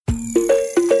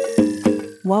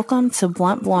Welcome to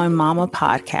Blunt Blowing Mama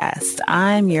podcast.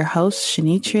 I'm your host,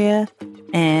 Shanitria,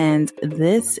 and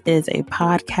this is a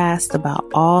podcast about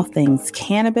all things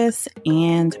cannabis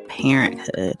and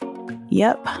parenthood.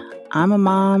 Yep, I'm a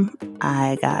mom.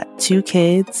 I got 2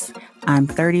 kids. I'm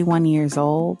 31 years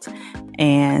old,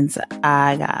 and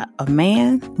I got a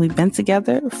man. We've been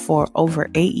together for over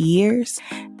 8 years,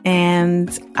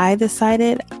 and I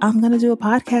decided I'm going to do a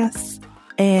podcast.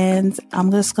 And I'm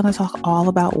just going to talk all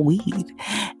about weed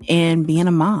and being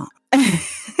a mom.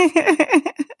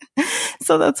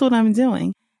 So that's what I'm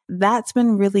doing. That's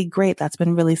been really great. That's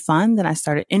been really fun. Then I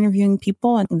started interviewing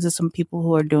people and just some people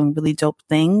who are doing really dope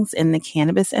things in the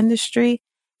cannabis industry.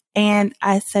 And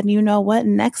I said, you know what?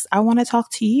 Next, I want to talk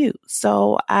to you.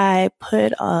 So I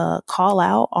put a call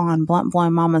out on Blunt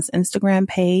Blowing Mama's Instagram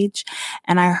page,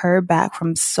 and I heard back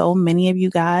from so many of you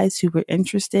guys who were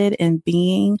interested in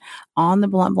being on the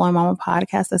Blunt Blowing Mama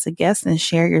podcast as a guest and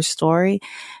share your story.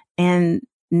 And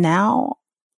now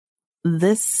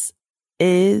this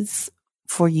is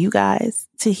for you guys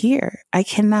to hear. I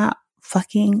cannot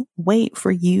fucking wait for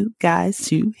you guys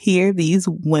to hear these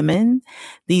women,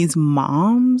 these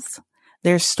moms,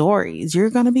 their stories. You're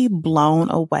going to be blown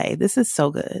away. This is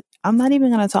so good. I'm not even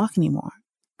going to talk anymore.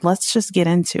 Let's just get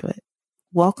into it.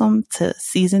 Welcome to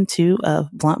season 2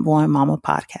 of Blunt Blowing Mama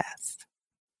podcast.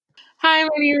 Hi, my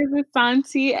name is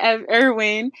Asanti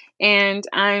Irwin, and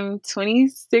I'm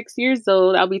 26 years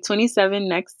old. I'll be 27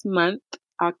 next month,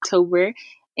 October.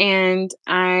 And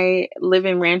I live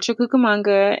in Rancho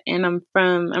Cucamonga, and I'm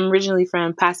originally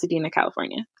from Pasadena,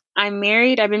 California. I'm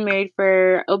married. I've been married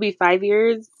for, it'll be 5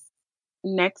 years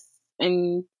next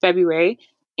in February.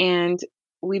 And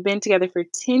we've been together for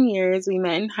 10 years. We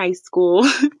met in high school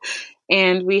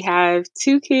and we have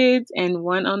 2 kids and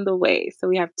 1 on the way. So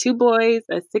we have 2 boys,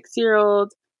 a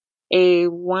 6-year-old, a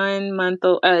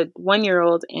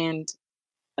 1-year-old, and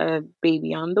a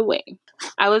baby on the way.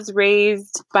 I was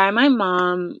raised by my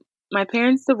mom. My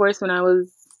parents divorced when I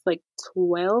was like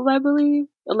 12, I believe,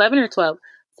 11 or 12.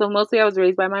 So mostly I was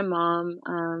raised by my mom.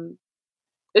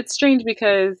 It's strange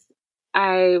because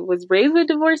I was raised with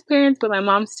divorced parents, but my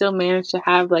mom still managed to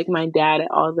have like my dad at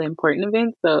all the important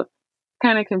events. So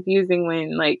kind of confusing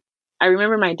when like, I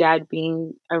remember my dad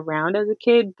being around as a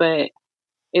kid, but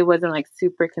it wasn't like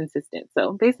super consistent.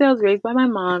 So basically I was raised by my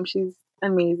mom. She's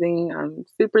amazing,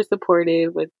 super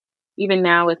supportive with even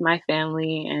now with my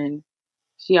family, and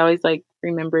she always like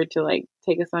remembered to like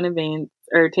take us on events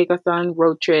or take us on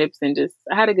road trips, and just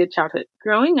I had a good childhood.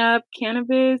 Growing up,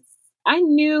 cannabis, I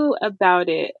knew about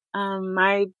it.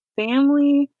 My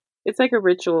family, it's like a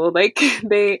ritual. Like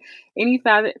any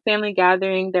family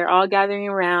gathering, they're all gathering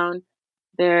around.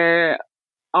 They're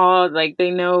all like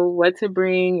they know what to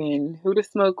bring and who to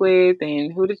smoke with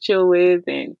and who to chill with.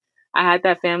 And I had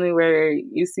that family where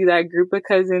you see that group of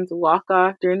cousins walk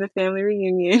off during the family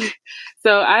reunion.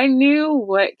 So I knew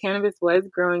what cannabis was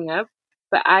growing up,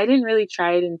 but I didn't really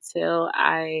try it until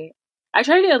I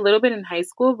tried it a little bit in high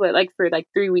school, but like for like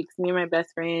 3 weeks, me and my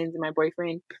best friends and my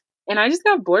boyfriend. And I just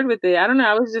got bored with it. I don't know.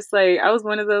 I was just like, I was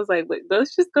one of those like,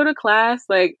 let's just go to class.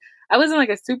 Like I wasn't like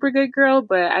a super good girl,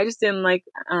 but I just didn't like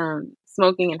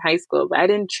smoking in high school. But I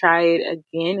didn't try it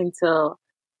again until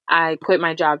I quit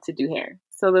my job to do hair.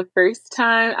 So the first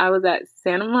time I was at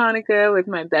Santa Monica with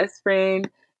my best friend,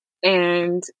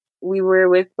 and we were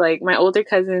with like my older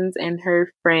cousins and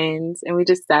her friends, and we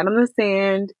just sat on the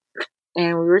sand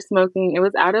and we were smoking. It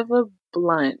was out of a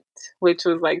blunt, which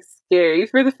was like scary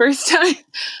for the first time.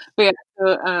 But yeah,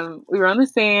 so we were on the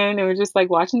sand and we were just like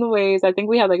watching the waves. I think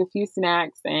we had like a few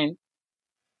snacks, and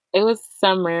it was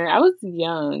summer. I was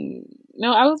young.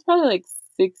 No, I was probably like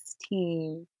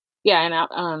 16. Yeah,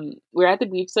 and we were at the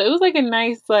beach, so it was like a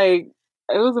nice like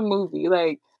it was a movie.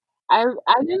 Like I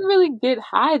didn't really get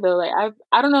high though. Like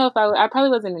I don't know if I probably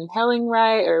wasn't inhaling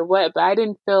right or what, but I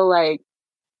didn't feel like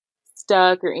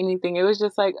stuck or anything. It was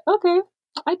just like, okay,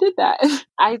 I did that.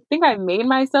 I think I made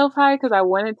myself high because I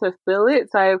wanted to feel it.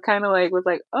 So I kind of like was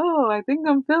like, oh, I think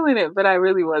I'm feeling it, but I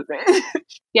really wasn't.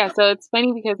 Yeah, so it's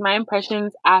funny because my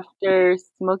impressions after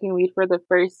smoking weed for the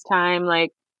first time,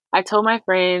 like I told my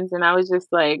friends, and I was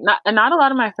just like, not a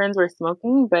lot of my friends were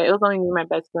smoking, but it was only me and my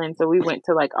best friend. So we went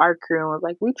to like our crew and was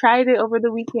like, we tried it over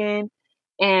the weekend,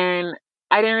 and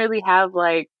I didn't really have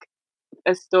like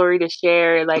a story to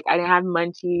share. Like I didn't have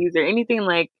munchies or anything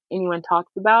like anyone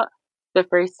talks about the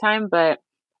first time, but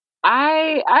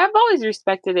I've always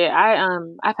respected it.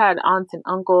 I've had aunts and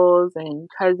uncles and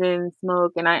cousins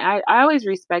smoke, and I always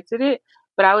respected it,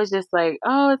 but I was just like,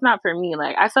 oh, it's not for me.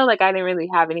 Like I felt like I didn't really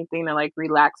have anything to like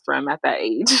relax from at that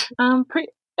age.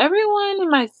 Everyone in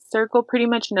my circle pretty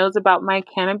much knows about my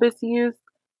cannabis use.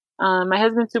 My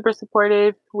husband's super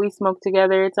supportive. We smoke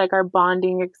together. It's like our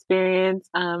bonding experience.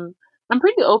 I'm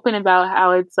pretty open about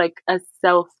how it's like a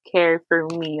self-care for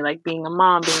me, like being a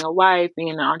mom, being a wife, being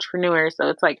an entrepreneur. So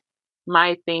it's like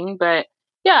my thing. But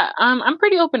yeah, I'm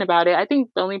pretty open about it. I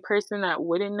think the only person that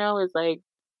wouldn't know is like,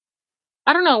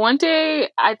 I don't know. One day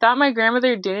I thought my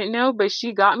grandmother didn't know, but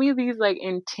she got me these like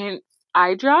intense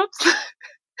eye drops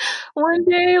one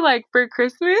day, like for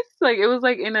Christmas. Like it was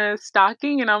like in a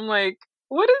stocking, and I'm like,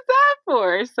 what is that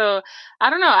for? So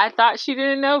I don't know. I thought she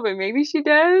didn't know, but maybe she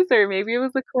does, or maybe it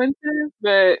was a coincidence.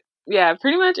 But yeah,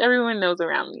 pretty much everyone knows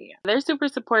around me. They're super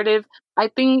supportive. I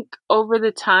think over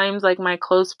the times, like my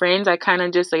close friends, I kind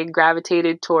of just like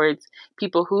gravitated towards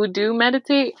people who do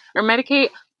meditate or medicate.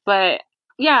 But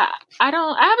yeah, I have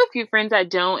a few friends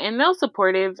that don't, and they're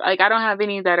supportive. Like I don't have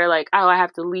any that are like, oh, I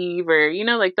have to leave, or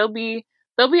like they'll be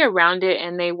around it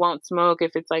and they won't smoke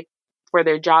if it's like for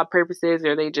their job purposes,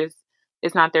 or they just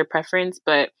it's not their preference.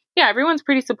 But yeah, everyone's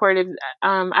pretty supportive.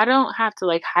 I don't have to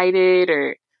like hide it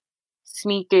or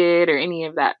sneak it or any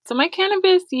of that. So my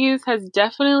cannabis use has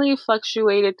definitely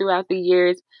fluctuated throughout the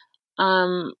years.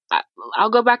 I'll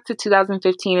go back to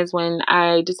 2015 is when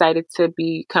I decided to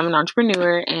become an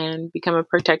entrepreneur and become a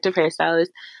protective hairstylist.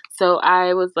 So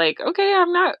I was like, okay,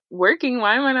 I'm not working.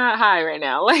 Why am I not high right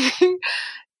now? Like,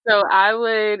 so I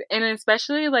would, and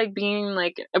especially like being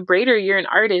like a braider, you're an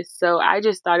artist. So I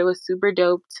just thought it was super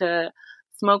dope to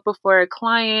smoke before a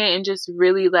client and just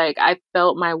really like, I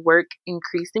felt my work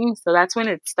increasing. So that's when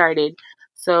it started.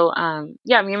 So,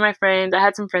 yeah, me and my friends, I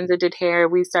had some friends that did hair.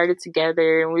 We started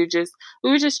together and we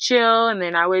would just chill. And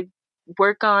then I would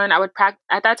practice.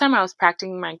 At that time I was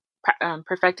perfecting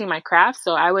my craft.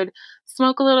 So I would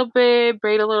smoke a little bit,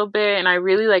 braid a little bit, and I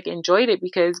really like enjoyed it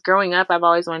because growing up I've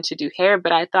always wanted to do hair,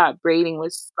 but I thought braiding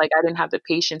was like I didn't have the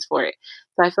patience for it.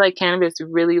 So I feel like cannabis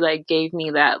really like gave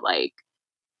me that like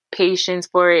patience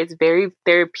for it. It's very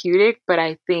therapeutic, but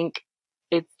I think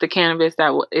it's the cannabis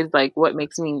that is like what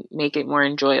makes me make it more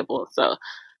enjoyable. So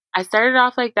I started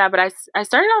off like that, but I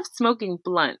started off smoking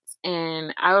blunts,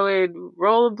 and I would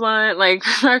roll a blunt like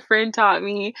my friend taught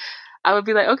me. I would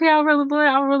be like, okay, I'll roll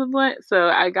a blunt. So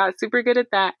I got super good at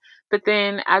that. But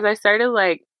then as I started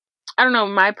like, I don't know,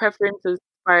 my preference as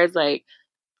far as like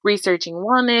researching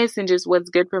wellness and just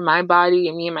what's good for my body,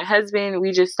 and me and my husband,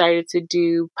 we just started to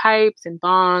do pipes and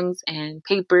bongs and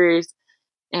papers.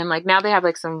 And like now they have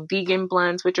like some vegan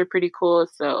blunts, which are pretty cool.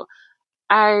 So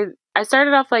I I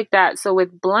started off like that. So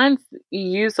with blunts, you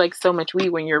use like so much weed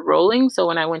when you're rolling. So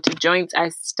when I went to joints, I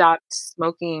stopped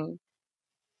smoking.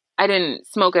 I didn't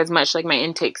smoke as much like my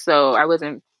intake. So I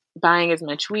wasn't buying as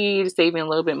much weed, saving a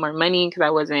little bit more money because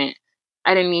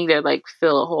I didn't need to like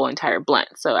fill a whole entire blunt.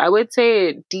 So I would say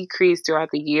it decreased throughout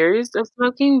the years of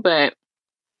smoking, but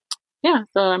yeah,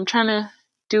 so I'm trying to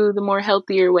do the more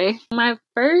healthier way. My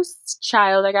first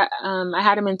child, I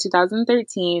had him in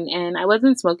 2013 and I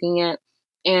wasn't smoking yet.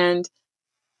 And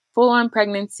full on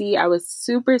pregnancy. I was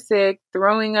super sick,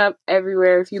 throwing up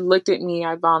everywhere. If you looked at me,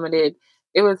 I vomited.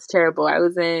 It was terrible. I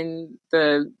was in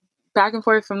the back and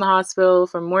forth from the hospital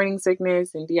from morning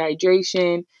sickness and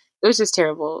dehydration. It was just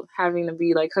terrible having to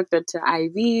be like hooked up to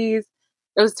IVs.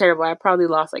 It was terrible. I probably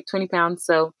lost like 20 pounds.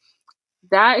 So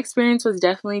that experience was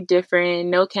definitely different.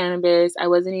 No cannabis. I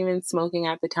wasn't even smoking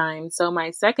at the time. So my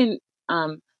second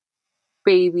um,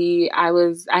 baby, I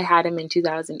had him in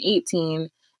 2018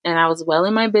 and I was well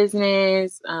in my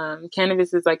business.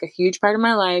 Cannabis is like a huge part of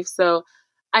my life. So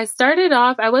I started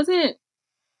off, I wasn't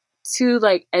too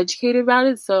like educated about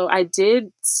it. So I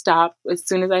did stop as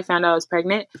soon as I found out I was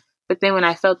pregnant. But then when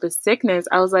I felt the sickness,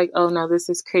 I was like, oh no, this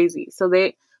is crazy. So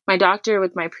my doctor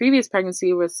with my previous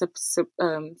pregnancy was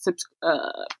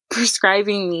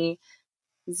prescribing me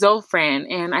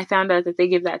Zofran, and I found out that they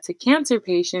give that to cancer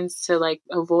patients to like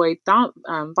avoid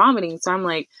vomiting. So I'm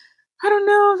like, I don't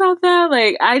know about that.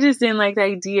 Like, I just didn't like the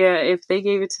idea if they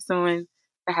gave it to someone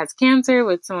that has cancer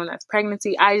with someone that's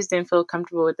pregnancy. I just didn't feel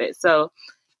comfortable with it. So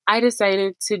I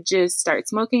decided to just start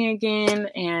smoking again,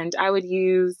 and I would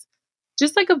use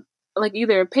just like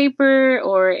either a paper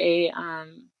or a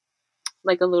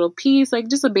like a little piece, like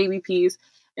just a baby piece.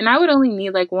 And I would only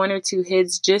need like one or two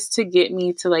hits just to get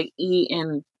me to like eat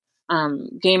and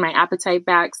gain my appetite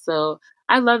back. So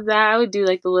I love that. I would do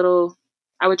like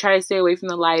I would try to stay away from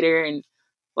the lighter and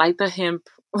light the hemp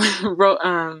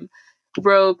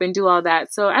rope and do all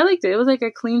that. So I liked it. It was like a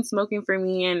clean smoking for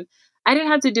me. And I didn't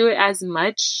have to do it as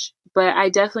much, but I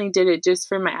definitely did it just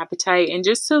for my appetite and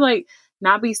just to like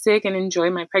not be sick and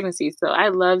enjoy my pregnancy. So I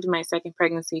loved my second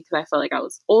pregnancy because I felt like I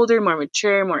was older, more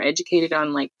mature, more educated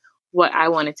on like what I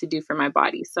wanted to do for my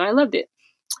body. So I loved it.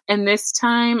 And this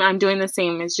time I'm doing the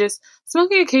same. It's just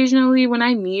smoking occasionally when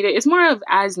I need it. It's more of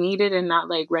as needed and not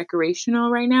like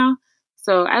recreational right now.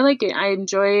 So I like it. I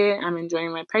enjoy it. I'm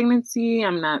enjoying my pregnancy.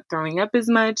 I'm not throwing up as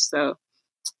much. So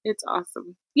it's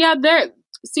awesome. Yeah,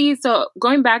 so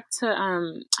going back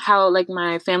to how like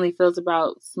my family feels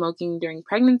about smoking during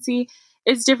pregnancy,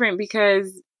 it's different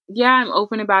because yeah, I'm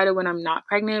open about it when I'm not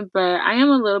pregnant, but I am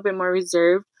a little bit more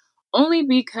reserved only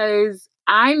because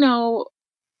I know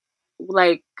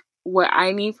like what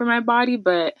I need for my body,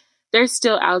 but there's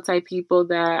still outside people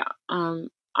that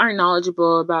aren't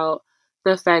knowledgeable about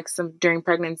the effects of during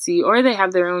pregnancy, or they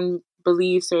have their own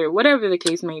beliefs or whatever the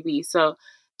case may be. So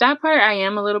that part I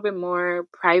am a little bit more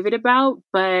private about,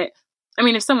 but I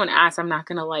mean, if someone asks, I'm not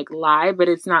gonna like lie, but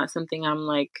it's not something I'm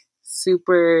like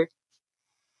super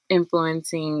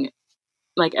influencing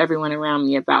like everyone around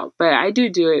me about. But I do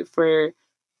it for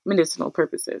medicinal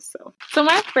purposes. So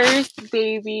my first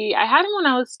baby, I had him when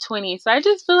I was 20. So I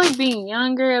just feel like being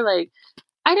younger, like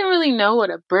I didn't really know what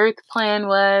a birth plan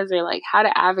was or like how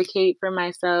to advocate for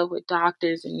myself with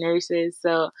doctors and nurses.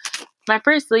 So my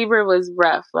first labor was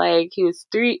rough. Like he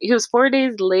was 4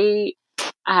 days late.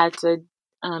 I had to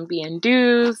be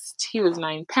induced. He was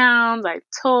 9 pounds. I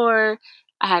tore.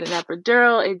 I had an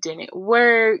epidural. It didn't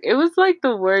work. It was like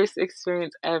the worst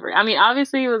experience ever. I mean,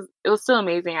 obviously it was still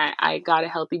amazing. I got a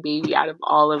healthy baby out of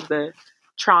all of the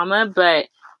trauma, but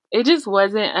it just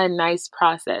wasn't a nice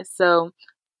process. So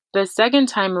the second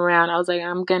time around, I was like,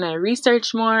 I'm gonna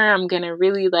research more. I'm gonna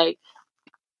really like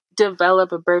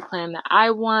develop a birth plan that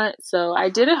I want. So I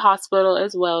did a hospital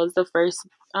as well as the first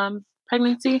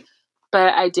pregnancy,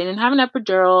 but I didn't have an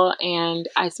epidural and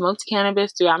I smoked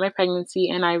cannabis throughout my pregnancy,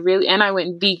 and I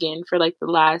went vegan for like the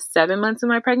last 7 months of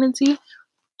my pregnancy.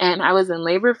 And I was in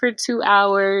labor for 2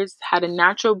 hours, had a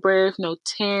natural birth, no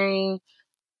tearing.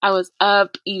 I was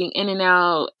up eating in and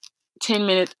out 10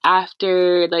 minutes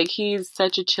after. Like, he's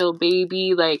such a chill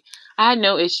baby. Like, I had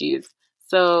no issues.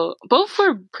 So both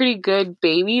were pretty good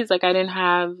babies. Like, I didn't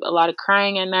have a lot of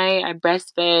crying at night. I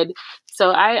breastfed.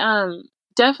 So I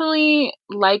definitely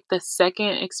like the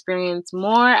second experience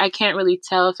more. I can't really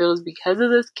tell if it was because of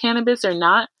this cannabis or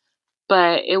not,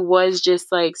 but it was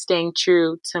just like staying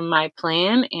true to my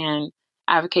plan and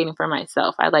advocating for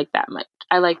myself. I like that much.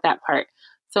 I like that part.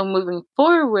 So moving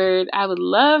forward, I would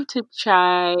love to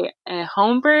try a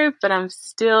home birth, but I'm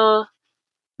still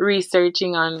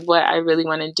researching on what I really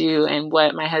want to do and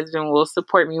what my husband will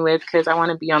support me with, because I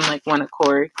want to be on like one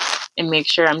accord and make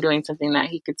sure I'm doing something that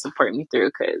he could support me through,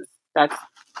 because that's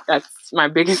my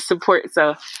biggest support.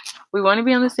 So we want to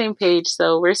be on the same page.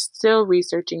 So we're still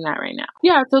researching that right now.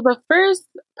 Yeah. So the first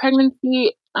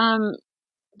pregnancy, the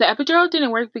epidural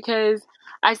didn't work because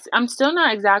I'm still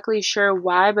not exactly sure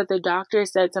why, but the doctor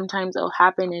said sometimes it'll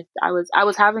happen if I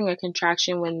was having a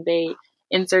contraction when they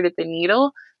inserted the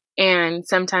needle. And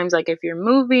sometimes like if you're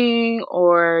moving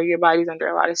or your body's under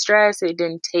a lot of stress, it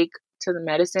didn't take to the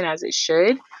medicine as it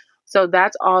should. So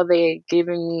that's all they had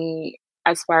given me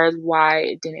as far as why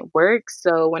it didn't work.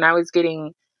 So when I was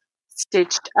getting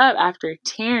stitched up after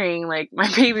tearing, like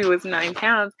my baby was 9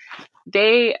 pounds,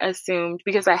 they assumed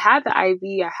because I had the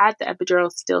IV, I had the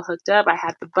epidural still hooked up, I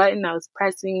had the button, I was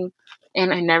pressing,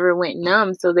 and I never went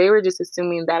numb. So they were just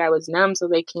assuming that I was numb. So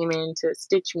they came in to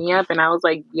stitch me up, and I was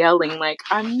like yelling, like,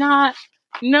 I'm not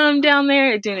numb down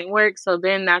there. It didn't work. So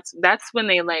then that's when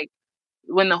they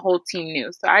when the whole team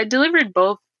knew. So I delivered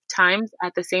both times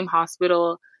at the same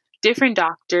hospital, different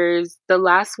doctors. The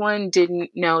last one didn't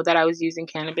know that I was using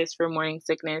cannabis for morning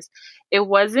sickness. It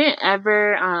wasn't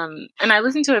ever, and I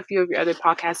listened to a few of your other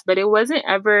podcasts, but it wasn't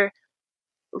ever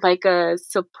like a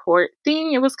support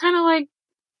thing. It was kind of like,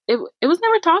 it was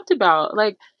never talked about.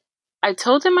 Like, I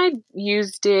told him I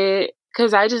used it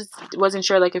because I just wasn't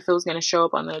sure like if it was going to show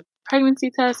up on the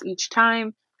pregnancy test each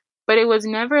time. But it was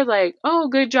never like, oh,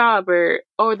 good job, or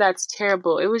oh, that's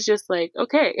terrible. It was just like,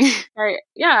 okay.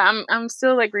 I'm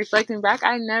still like reflecting back.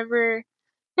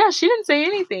 She didn't say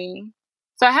anything.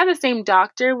 So I had the same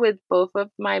doctor with both of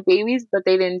my babies, but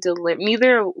they didn't deliver.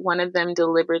 Neither one of them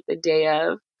delivered the day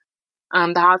of.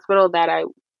 The hospital that I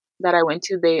went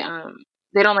to, they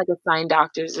don't like assign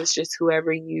doctors. It's just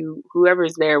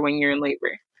whoever's there when you're in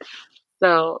labor.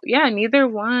 So yeah, neither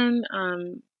one.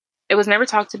 It was never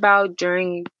talked about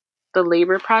during the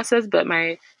labor process, but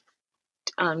my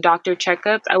doctor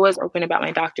checkups, I was open about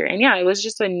my doctor, and yeah, it was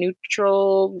just a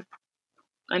neutral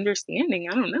understanding.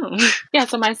 I don't know. Yeah,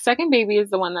 so my second baby is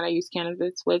the one that I use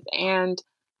cannabis with, and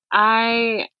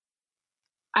I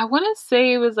want to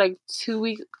say it was like 2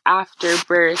 weeks after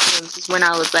birth was when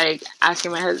I was like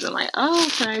asking my husband, like, oh,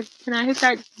 can I hit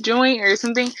that joint or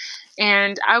something?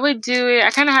 And I would do it. I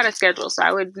kind of had a schedule, so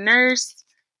I would nurse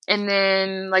And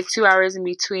then like 2 hours in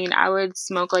between, I would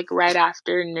smoke like right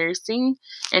after nursing,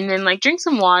 and then like drink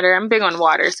some water. I'm big on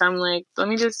water. So I'm like, let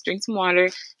me just drink some water.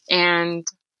 And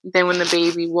then when the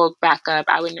baby woke back up,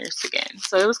 I would nurse again.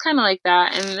 So it was kind of like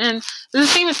that. And then it was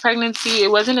the same as pregnancy. It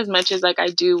wasn't as much as like I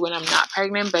do when I'm not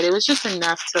pregnant, but it was just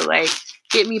enough to like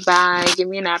get me by, give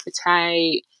me an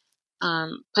appetite,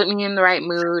 put me in the right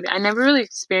mood. I never really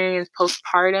experienced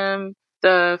postpartum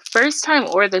the first time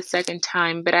or the second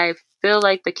time, but I feel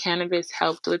like the cannabis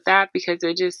helped with that because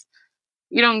it just,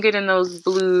 you don't get in those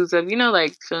blues of,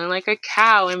 like feeling like a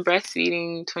cow and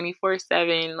breastfeeding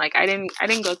 24/7. Like I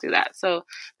didn't go through that. So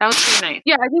that was pretty nice.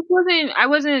 Yeah, I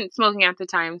wasn't smoking at the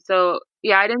time. So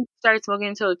yeah, I didn't start smoking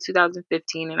until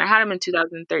 2015, and I had them in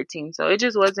 2013. So it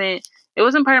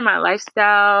wasn't part of my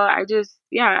lifestyle. I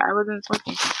wasn't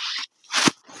smoking.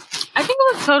 I think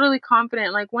I was totally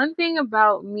confident. Like one thing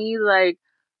about me, like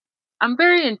I'm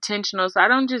very intentional, so I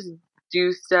don't just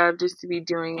do stuff just to be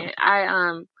doing it.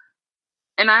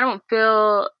 And I don't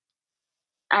feel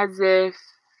as if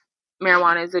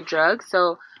marijuana is a drug,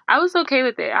 so I was okay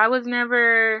with it. I was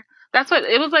never. That's what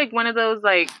it was like. One of those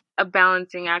like a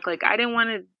balancing act. Like I didn't want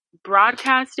to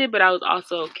broadcast it, but I was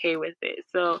also okay with it.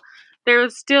 So there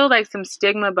was still like some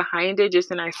stigma behind it, just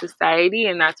in our society,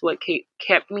 and that's what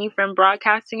kept me from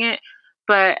broadcasting it.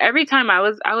 But every time I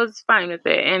was fine with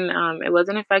it, and it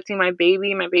wasn't affecting my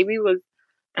baby. My baby was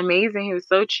amazing. He was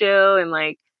so chill, and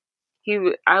like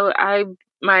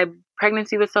my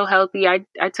pregnancy was so healthy. I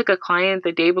took a client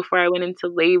the day before I went into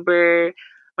labor.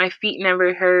 My feet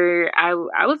never hurt. I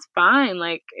was fine.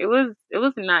 Like it was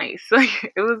nice.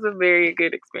 Like it was a very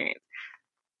good experience.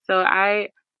 So I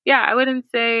wouldn't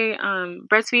say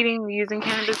breastfeeding using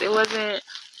cannabis. It wasn't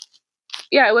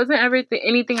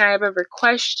anything I have ever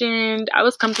questioned. I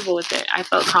was comfortable with it. I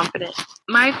felt confident.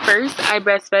 My first, I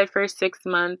breastfed for 6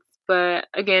 months, but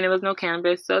again, it was no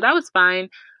cannabis, so that was fine.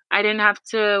 I didn't have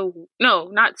to, no,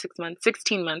 not 6 months,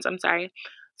 16 months, I'm sorry.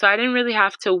 So I didn't really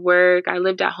have to work. I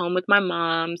lived at home with my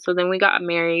mom. So then we got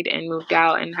married and moved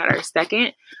out and had our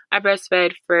second. I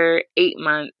breastfed for 8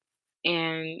 months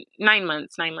and 9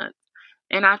 months, 9 months.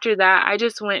 And after that, I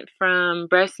just went from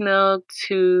breast milk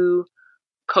to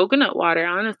coconut water,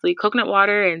 honestly, coconut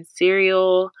water and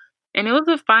cereal. And it was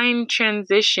a fine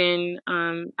transition.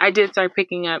 I did start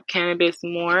picking up cannabis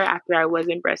more after I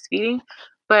wasn't breastfeeding,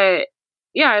 but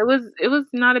yeah, it was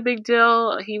not a big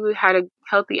deal. Had a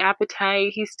healthy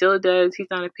appetite. He still does. He's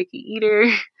not a picky eater.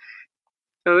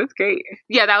 So it's great.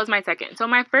 Yeah, that was my second. So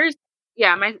my first,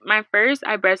 yeah, my first,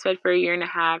 I breastfed for a year and a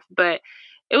half, but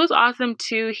it was awesome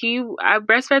too. I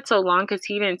breastfed so long because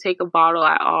he didn't take a bottle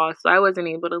at all, so I wasn't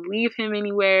able to leave him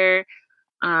anywhere.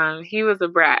 He was a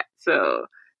brat, so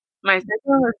my second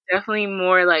one was definitely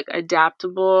more like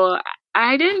adaptable.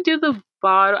 I didn't do the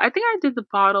bottle. I think I did the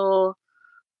bottle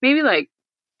maybe like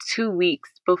 2 weeks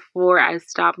before I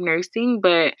stopped nursing,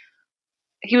 but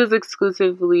he was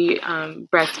exclusively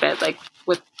breastfed, like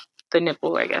with the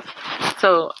nipple, I guess.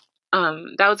 So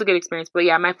that was a good experience. But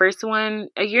yeah, my first one,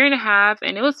 a year and a half,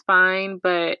 and it was fine,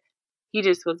 but he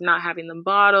just was not having the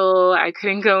bottle. I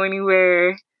couldn't go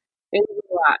anywhere. It was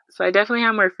a lot. So I definitely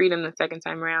have more freedom the second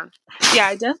time around. Yeah,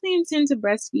 I definitely intend to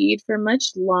breastfeed for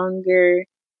much longer.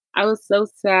 I was so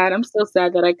sad. I'm so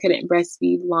sad that I couldn't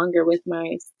breastfeed longer with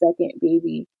my second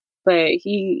baby. But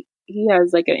he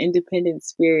has like an independent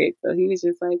spirit. So he was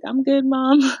just like, I'm good,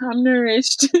 mom. I'm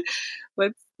nourished.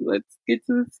 Let's get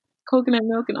to this coconut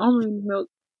milk and almond milk.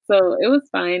 So it was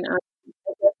fine. I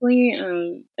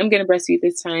definitely I'm gonna breastfeed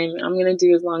this time. I'm gonna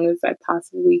do as long as I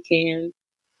possibly can.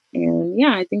 And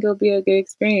yeah, I think it'll be a good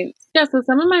experience. Yeah, so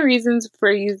some of my reasons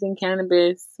for using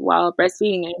cannabis while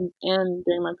breastfeeding and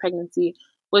during my pregnancy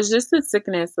was just the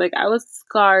sickness. Like I was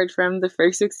scarred from the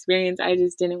first experience. I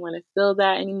just didn't want to feel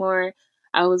that anymore.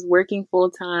 I was working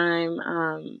full time.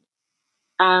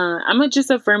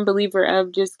 Just a firm believer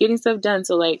of just getting stuff done.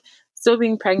 So like still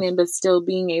being pregnant, but still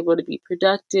being able to be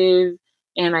productive.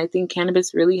 And I think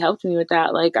cannabis really helped me with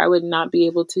that. Like I would not be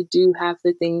able to do half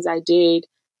the things I did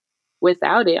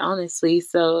without it, honestly.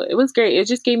 So it was great. It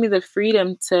just gave me the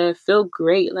freedom to feel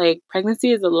great. Like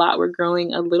pregnancy is a lot. We're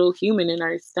growing a little human in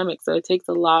our stomach. So it takes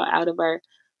a lot out of our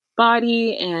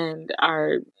body and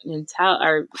our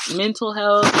mental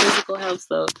health, physical health.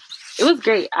 So it was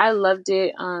great. I loved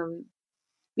it.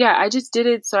 Yeah, I just did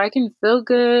it so I can feel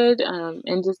good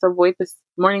and just avoid this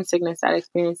morning sickness that I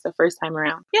experienced the first time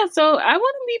around. Yeah, so I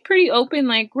want to be pretty open.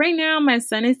 Like right now, my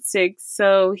son is 6,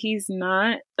 so he's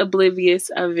not oblivious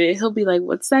of it. He'll be like,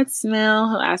 what's that smell?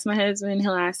 He'll ask my husband,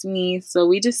 he'll ask me. So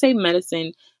we just say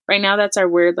medicine. Right now, that's our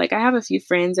word. Like I have a few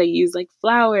friends that use like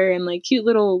flower and like cute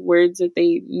little words that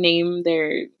they name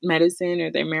their medicine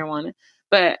or their marijuana.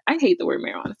 but I hate the word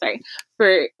marijuana, sorry,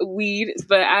 for weed.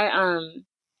 But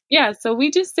yeah, so we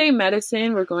just say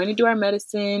medicine. We're going to do our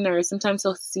medicine, or sometimes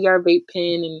he'll see our vape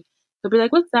pen and he'll be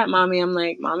like, "What's that, mommy?" I'm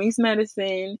like, "Mommy's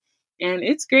medicine." And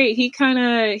it's great.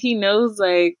 He knows,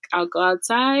 like, I'll go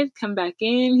outside, come back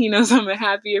in. He knows I'm a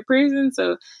happier person.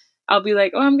 So I'll be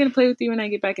like, "Oh, I'm going to play with you when I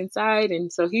get back inside."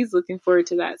 And so he's looking forward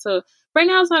to that. So right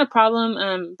now it's not a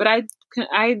problem. But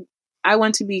I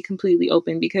want to be completely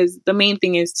open because the main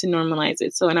thing is to normalize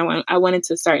it. So, and I wanted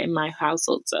to start in my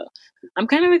household. So I'm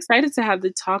kind of excited to have the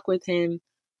talk with him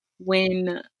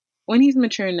when he's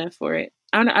mature enough for it.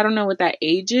 I don't know what that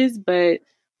age is, but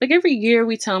like every year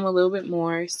we tell him a little bit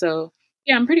more. So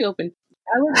yeah, I'm pretty open.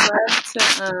 I would love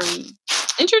to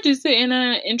introduce it in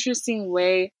an interesting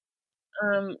way.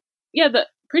 Yeah, the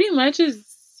pretty much is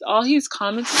all he's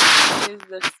commenting on is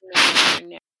the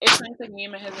smell. It's nice, like me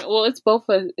and my husband. Well,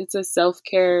 it's a self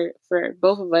care for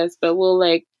both of us, but we'll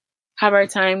like have our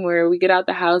time where we get out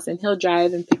the house and he'll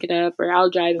drive and pick it up, or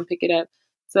I'll drive and pick it up.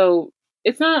 So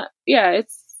it's not, yeah,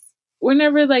 we're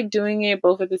never like doing it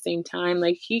both at the same time.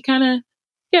 Like he kind of,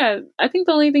 yeah, I think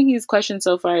the only thing he's questioned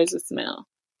so far is the smell.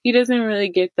 He doesn't really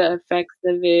get the effects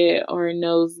of it or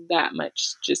knows that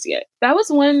much just yet. That was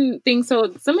one thing.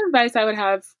 So some advice I would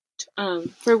have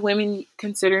for women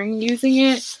considering using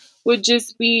it would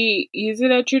just be use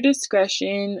it at your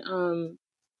discretion.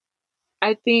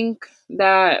 I think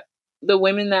that the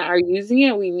women that are using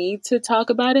it, we need to talk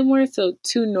about it more. So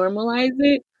to normalize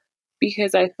it,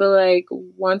 because I feel like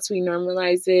once we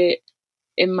normalize it,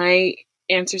 it might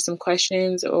answer some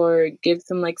questions or give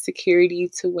some like security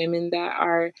to women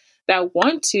that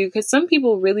want to, because some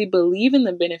people really believe in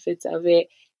the benefits of it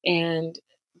and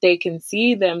they can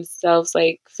see themselves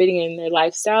like fitting in their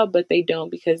lifestyle, but they don't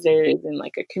because there isn't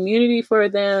like a community for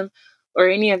them or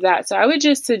any of that. So I would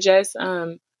just suggest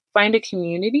find a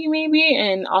community maybe,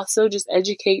 and also just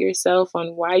educate yourself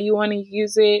on why you want to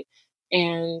use it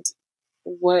and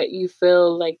what you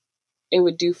feel like it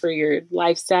would do for your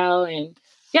lifestyle. And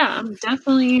yeah, I'm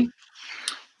definitely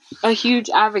a huge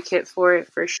advocate for it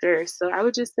for sure. So I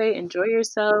would just say enjoy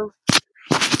yourself.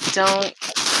 Don't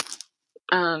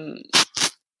um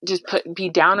just be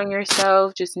down on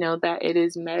yourself. Just know that it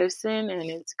is medicine and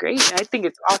it's great. I think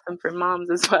it's awesome for moms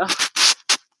as well.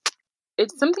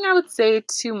 It's something I would say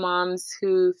to moms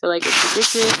who feel like it's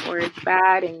addictive or it's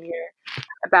bad and you're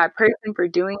a bad person for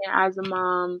doing it as a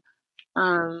mom.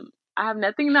 I have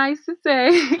nothing nice to say,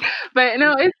 but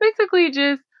no, it's basically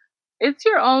just it's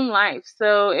your own life.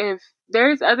 So if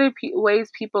there's other ways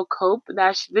people cope,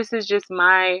 this is just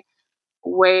my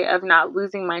way of not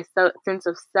losing my sense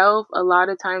of self. A lot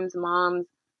of times moms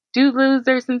do lose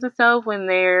their sense of self when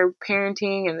they're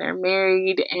parenting and they're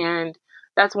married, and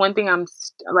that's one thing I'm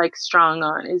like strong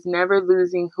on is never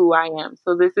losing who I am.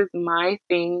 So this is my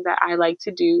thing that I like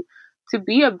to do to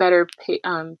be a better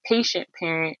patient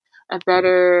parent, a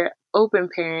better open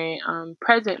parent,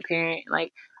 present parent.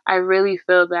 Like I really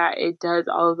feel that it does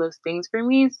all of those things for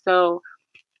me. So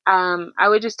I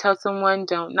would just tell someone,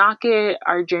 don't knock it.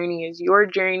 Our journey is your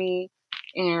journey,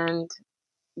 and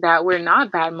that we're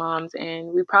not bad moms,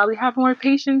 and we probably have more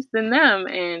patience than them.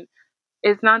 And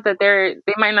it's not that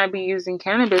they might not be using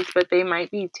cannabis, but they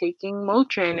might be taking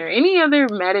Motrin or any other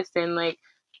medicine like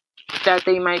that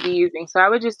they might be using. So I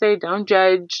would just say, don't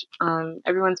judge.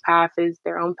 Everyone's path is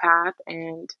their own path,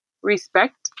 and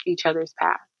respect each other's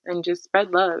path, and just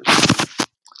spread love.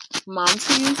 Moms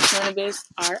who use cannabis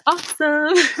are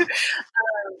awesome.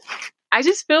 I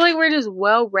just feel like we're just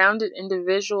well-rounded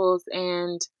individuals,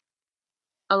 and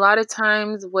a lot of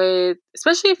times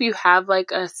especially if you have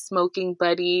like a smoking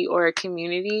buddy or a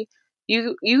community,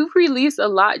 you release a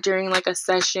lot during like a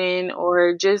session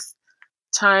or just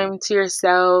time to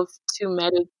yourself to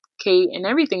medicate and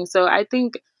everything. So I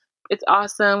think it's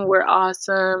awesome. We're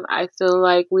awesome. I feel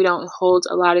like we don't hold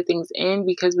a lot of things in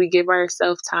because we give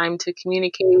ourselves time to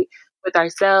communicate with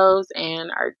ourselves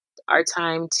and our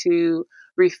time to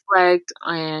reflect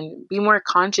and be more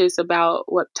conscious about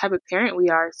what type of parent we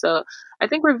are. So I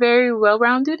think we're very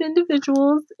well-rounded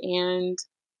individuals and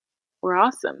we're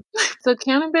awesome. So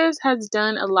cannabis has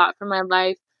done a lot for my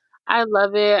life. I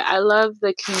love it. I love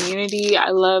the community.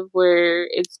 I love where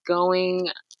it's going,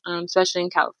 especially in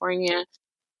California.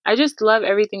 I just love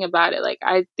everything about it. Like,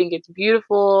 I think it's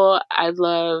beautiful. I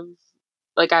love,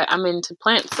 like, I'm into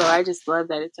plants, so I just love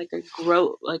that it's like a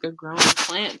growing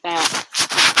plant that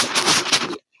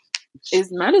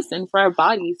is medicine for our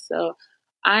bodies. So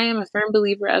I am a firm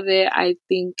believer of it. I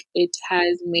think it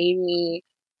has made me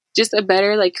just a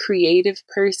better like creative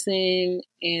person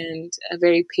and a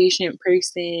very patient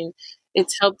person.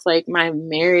 It's helped like my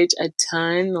marriage a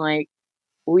ton. Like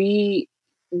we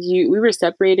we were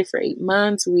separated for 8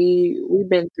 months. We've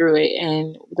been through it,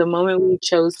 and the moment we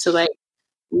chose to like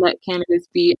let cannabis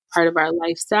be a part of our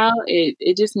lifestyle,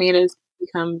 it just made us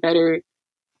become better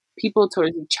people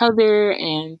towards each other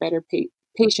and better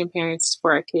patient parents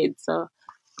for our kids. So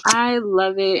I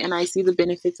love it, and I see the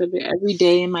benefits of it every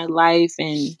day in my life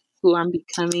and who I'm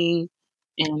becoming,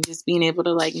 and just being able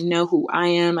to like know who I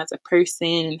am as a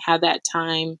person and have that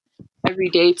time every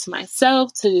day to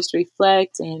myself to just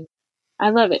reflect. And I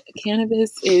love it.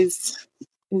 Cannabis is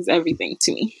everything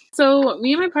to me. So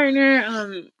me and my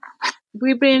partner,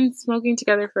 we've been smoking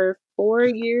together for 4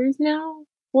 years now,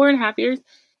 4.5 years,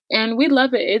 and we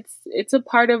love it. It's a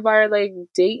part of our like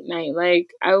date night.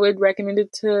 Like I would recommend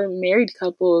it to married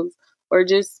couples or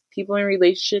just people in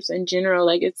relationships in general.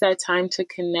 Like it's that time to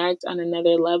connect on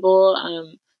another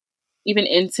level. Even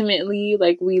intimately,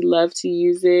 like we love to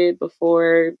use it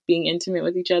before being intimate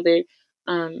with each other.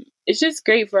 It's just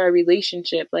great for our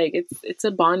relationship. Like it's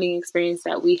a bonding experience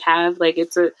that we have. Like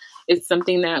it's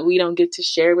something that we don't get to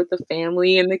share with the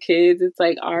family and the kids. It's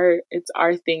like it's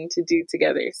our thing to do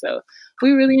together. So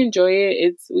we really enjoy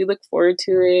it. We look forward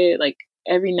to it. Like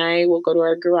every night we'll go to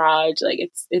our garage. Like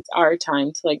it's our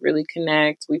time to like really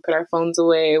connect. We put our phones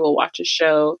away. We'll watch a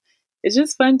show. It's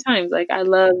just fun times. Like I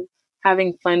love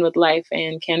having fun with life,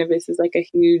 and cannabis is like a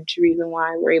huge reason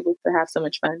why we're able to have so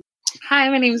much fun. Hi,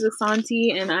 my name is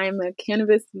Asanti, and I'm a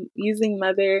cannabis using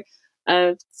mother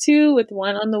of 2 with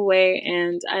 1 on the way,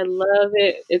 and I love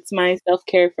it. It's my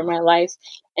self-care for my life,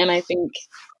 and I think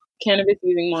cannabis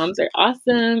using moms are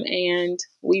awesome, and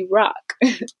we rock.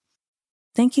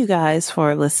 Thank you guys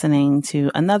for listening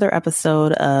to another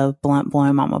episode of Blunt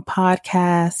Boy Mama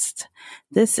podcast.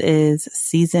 This is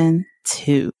season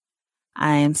 2.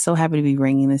 I am so happy to be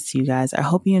bringing this to you guys. I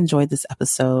hope you enjoyed this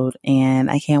episode, and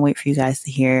I can't wait for you guys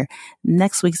to hear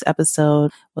next week's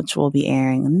episode, which will be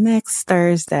airing next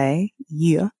Thursday.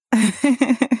 Yeah.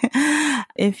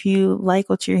 If you like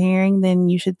what you're hearing, then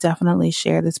you should definitely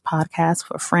share this podcast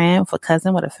with a friend, with a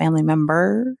cousin, with a family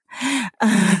member.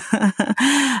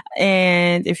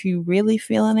 And if you're really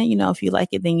feeling it, if you like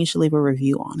it, then you should leave a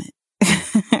review on it.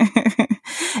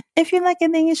 If you like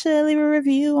it, then you should leave a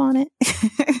review on it.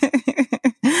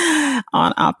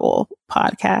 On Apple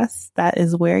Podcasts. That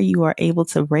is where you are able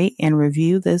to rate and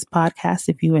review this podcast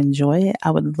if you enjoy it.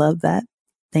 I would love that.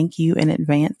 Thank you in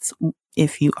advance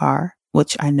if you are,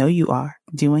 which I know you are,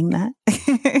 doing that.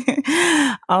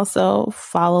 Also,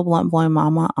 follow Blunt Boy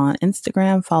Mama on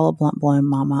Instagram. Follow Blunt Boy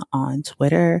Mama on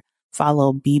Twitter.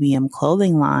 Follow BBM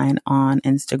Clothing Line on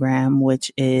Instagram,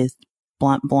 which is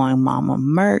Blunt Boy Mama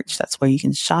merch. That's where you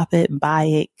can shop it, buy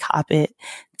it, cop it,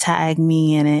 tag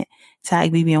me in it,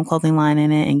 tag BBM Clothing Line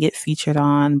in it, and get featured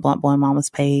on Blunt Boy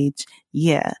Mama's page.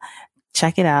 Yeah,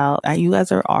 check it out. You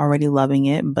guys are already loving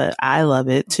it, but I love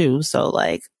it too. So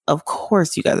like, of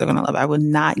course you guys are going to love it. I would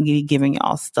not be giving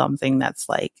y'all something that's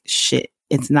like shit.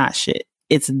 It's not shit.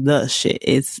 It's the shit.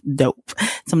 It's dope.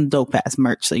 Some dope ass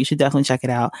merch. So you should definitely check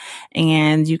it out.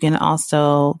 And you can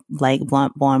also like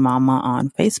Blunt Boy Mama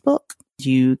on Facebook.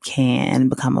 You can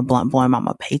become a Blunt Boy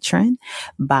Mama patron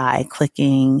by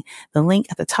clicking the link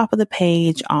at the top of the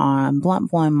page on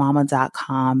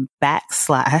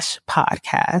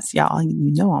bluntboymama.com/podcast. Y'all,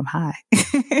 you know I'm high.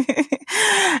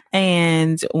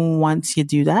 And once you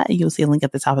do that, you'll see a link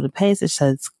at the top of the page that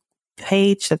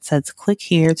says click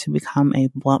here to become a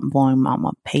Blunt Boy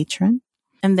Mama patron.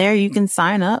 And there you can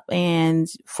sign up, and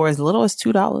for as little as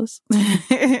 $2,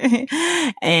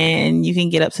 and you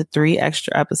can get up to 3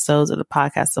 extra episodes of the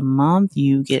podcast a month.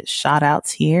 You get shout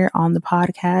outs here on the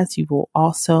podcast. You will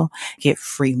also get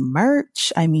free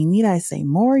merch. I mean, need I say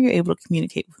more? You're able to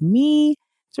communicate with me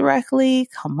directly.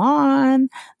 Come on.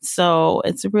 So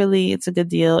it's a good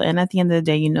deal. And at the end of the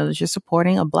day, that you're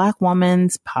supporting a Black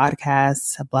woman's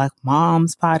podcast, a Black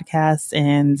mom's podcast.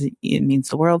 And it means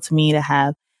the world to me to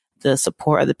have the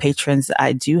support of the patrons that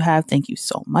I do have. Thank you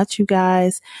so much, you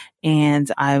guys.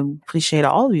 And I appreciate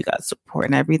all of you guys' support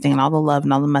and everything, and all the love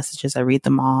and all the messages. I read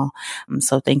them all.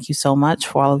 So thank you so much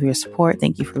for all of your support.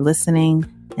 Thank you for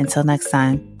listening. Until next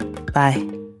time.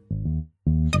 Bye.